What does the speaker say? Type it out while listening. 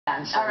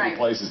So many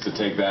places to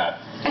take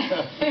that.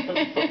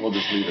 We'll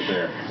just leave it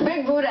there.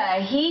 Big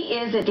Buddha, he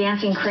is at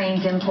Dancing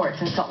Cranes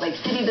Imports in Salt Lake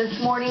City this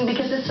morning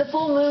because it's the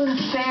full moon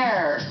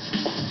fair.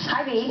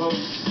 Hi, B. Well,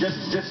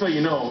 just so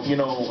you know,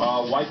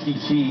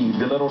 Waikiki,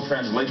 the little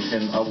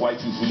translation of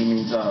Waikiki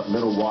means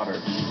little water.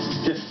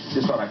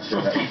 Just thought I'd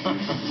share that with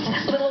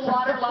you. Little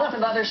water, lots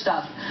of other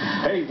stuff.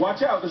 Hey,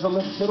 watch out. There's a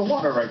little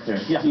water right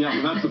there. Yeah,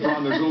 but that's the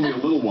problem. There's only a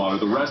little water.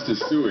 The rest is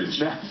sewage.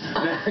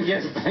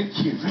 Yes, thank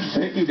you.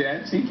 Thank you,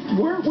 Dan. See,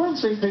 we're on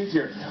the same page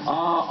here.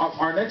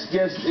 Our next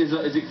guest is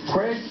it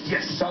Craig?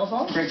 Yes.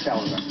 Salazar? Craig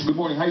Salazar. Good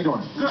morning. How you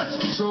doing?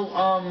 Good. So,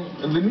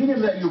 the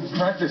medium that you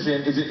practice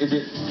in, is it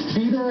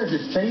theta? Is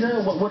it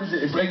theta? What is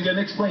it?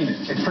 Explain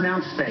it. It's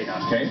pronounced theta.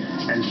 Okay.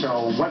 And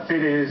so what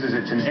theta is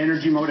it's an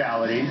energy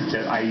modality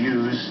that I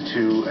use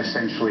to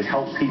essentially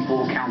help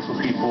people, counsel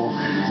people,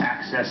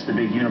 access the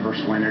big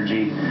universal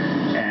energy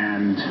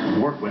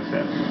and work with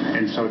it.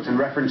 And so it's in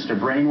reference to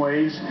brain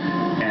waves,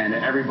 and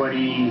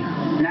everybody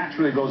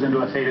naturally goes into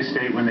a theta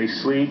state when they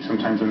sleep,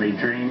 sometimes when they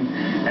dream,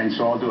 and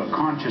so I'll do it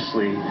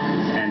consciously,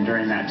 and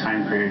during that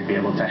time period be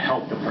able to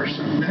help the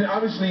person.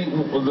 Obviously,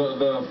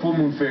 the Full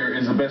Moon Fair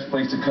is the best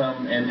place to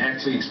come and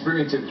actually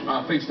experience it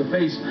face to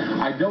face.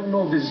 I don't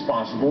know if this is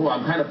possible.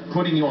 I'm kind of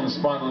putting you on the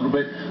spot a little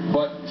bit,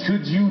 but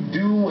could you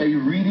do a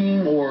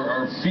reading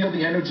or feel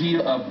the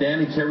energy of Dan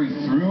and Kerry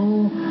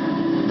through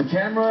the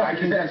camera? I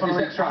can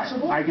definitely try.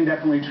 I can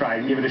definitely try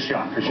and give it a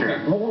shot for sure.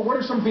 Okay. Well, what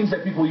are some things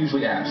that people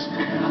usually ask?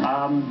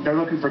 They're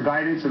looking for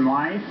guidance in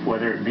life,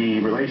 whether it be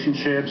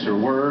relationships or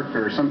work,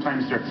 or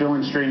sometimes they're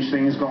feeling strange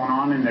things going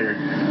on in their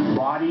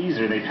bodies,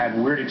 or they've had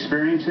weird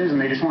experiences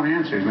and they just want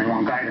answers and they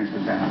want guidance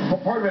with that.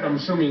 Well, part of it, I'm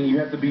assuming you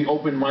have to be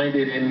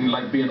open-minded and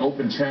like be an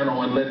open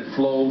channel and let it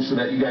flow so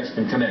that you guys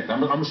can connect.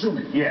 I'm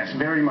assuming. Yes,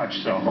 very much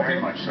so. Okay.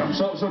 Very much so.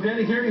 So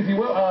Danny, Kerry, if you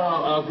will,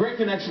 Greg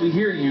can actually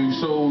hear you.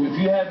 So if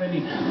you have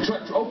any,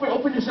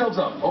 open yourselves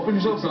up. Open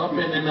yourselves up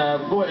and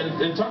go ahead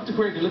and talk to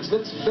Greg. Let's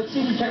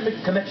see if we can't make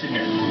a connection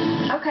here.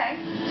 Okay.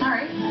 All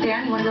right.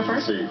 Dan, you want to go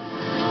first? See.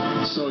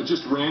 So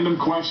just random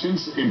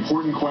questions,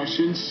 important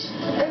questions.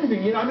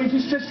 Anything, I mean,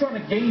 he's just trying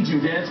to gauge you,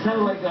 Dan. It's kind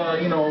of like,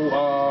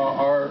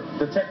 our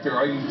detector.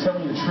 Are you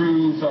telling the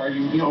truth? Are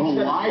you,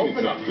 lie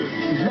open detector.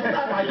 Up.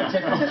 Not lie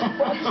detector. Just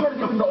trying to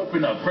get them to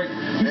open up, right?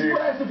 You see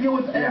what I have to deal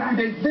with every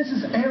day? This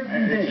is every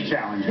day. It's a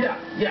challenge.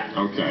 Yeah.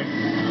 Okay.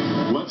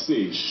 Let's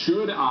see.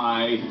 Should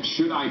I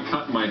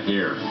cut my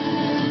hair?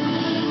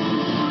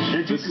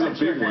 This is a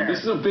big one. This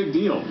is a big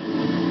deal.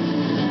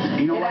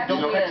 You know what?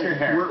 Don't cut your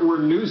hair.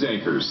 We're news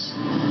anchors.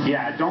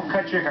 Yeah, don't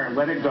cut your hair.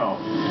 Let it go.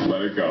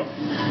 Let it go.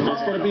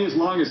 It's going to be as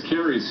long as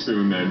Kerry's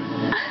soon, then.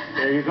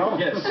 There you go.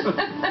 Yes.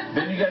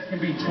 Then you guys can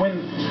be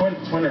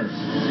twinners.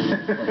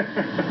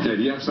 Okay,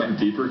 do you have something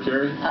deeper,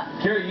 Kerry?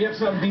 Kerry, you have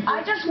something deeper?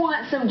 I just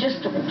want some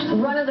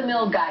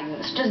run-of-the-mill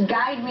guidance. Just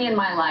guide me in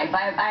my life.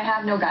 I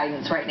have no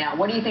guidance right now.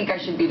 What do you think I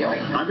should be doing?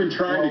 I've been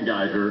trying to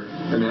guide her,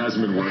 and it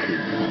hasn't been working.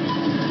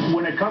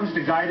 When it comes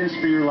to guidance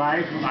for your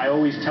life, I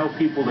always tell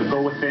people to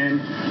go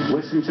within,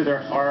 listen to their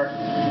heart,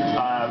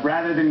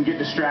 rather than get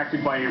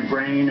distracted by your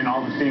brain and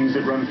all the things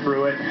that run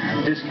through it.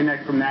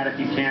 Disconnect from that if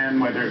you can,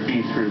 whether it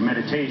be through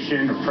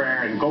meditation or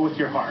prayer, and go with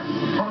your heart.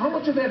 How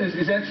much of that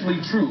is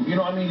actually true?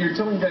 I mean, you're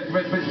telling that,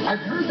 but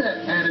I've heard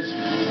that adage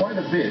quite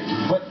a bit.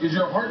 But is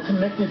your heart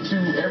connected to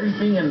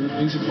everything, and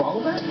you should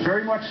follow that?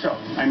 Very much so.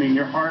 I mean,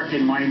 your heart,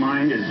 in my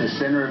mind, is the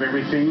center of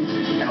everything,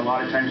 and a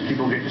lot of times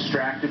people get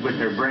distracted with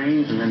their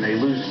brains, and then they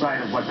lose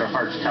sight of what their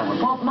heartt's telling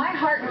them. Well, my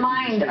heart and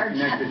mind are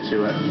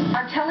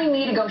telling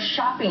me to go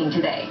shopping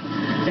today.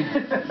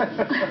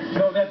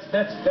 No,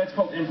 that's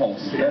called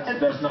impulse.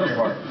 That's not your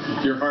heart.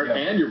 Your heart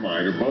and your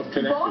mind are both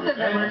connected. Both of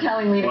them are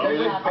telling me to go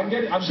shopping. I'm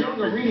getting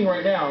a reading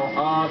right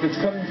now that's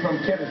coming from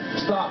Kevin.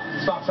 Stop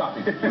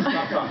shopping.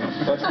 Stop shopping.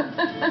 That's from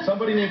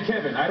somebody named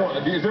Kevin.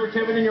 Is there a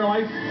Kevin in your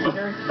life,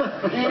 Kerry?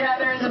 Yeah,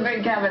 there's a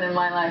big Kevin in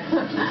my life.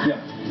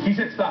 Yeah. He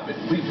said stop it.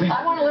 Please.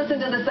 I want to listen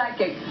to the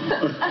psychic.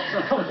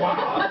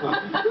 Wow.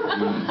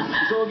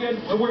 So again,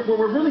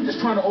 we're really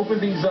just trying to open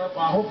things up.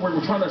 I hope we're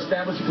trying to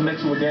establish a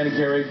connection with Dan and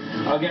Kerry.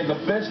 Again,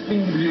 the best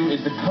thing to do is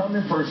to come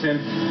in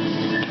person,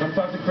 come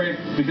talk to Craig,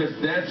 because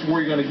that's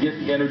where you're going to get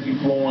the energy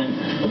flowing.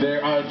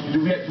 There, do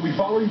we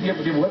follow you? Do you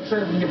have a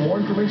website if we can get more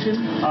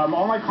information?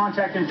 All my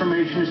contact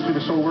information is through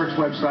the Soulworks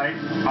website.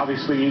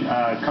 Obviously,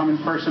 come in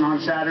person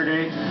on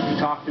Saturday,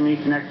 talk to me,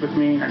 connect with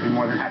me. I'd be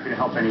more than happy to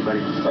help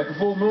anybody. Like a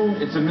full moon,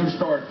 it's a new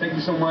start. Thank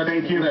you so much.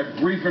 Thank you. For that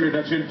brief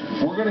introduction.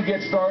 We're going to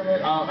get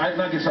started. We're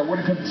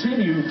going to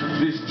continue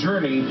this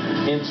journey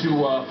into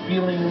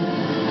feeling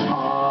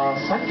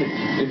psychic,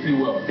 if you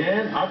will.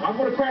 Dan, I'm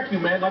going to crack you,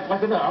 man. Like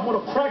that. I'm going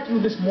to crack you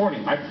this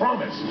morning. I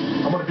promise.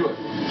 I'm going to do it.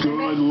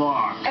 Good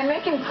luck. And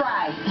make him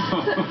cry.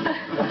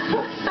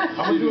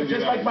 I'm going to do it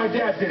just like my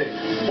dad did it.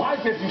 Why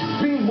can't you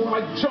be more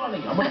like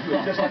Johnny? I'm going to do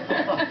it just like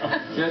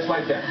that. Just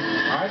like that.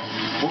 All right?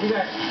 We'll be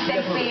back.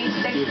 Thanks, Steve.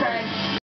 Thanks, Craig.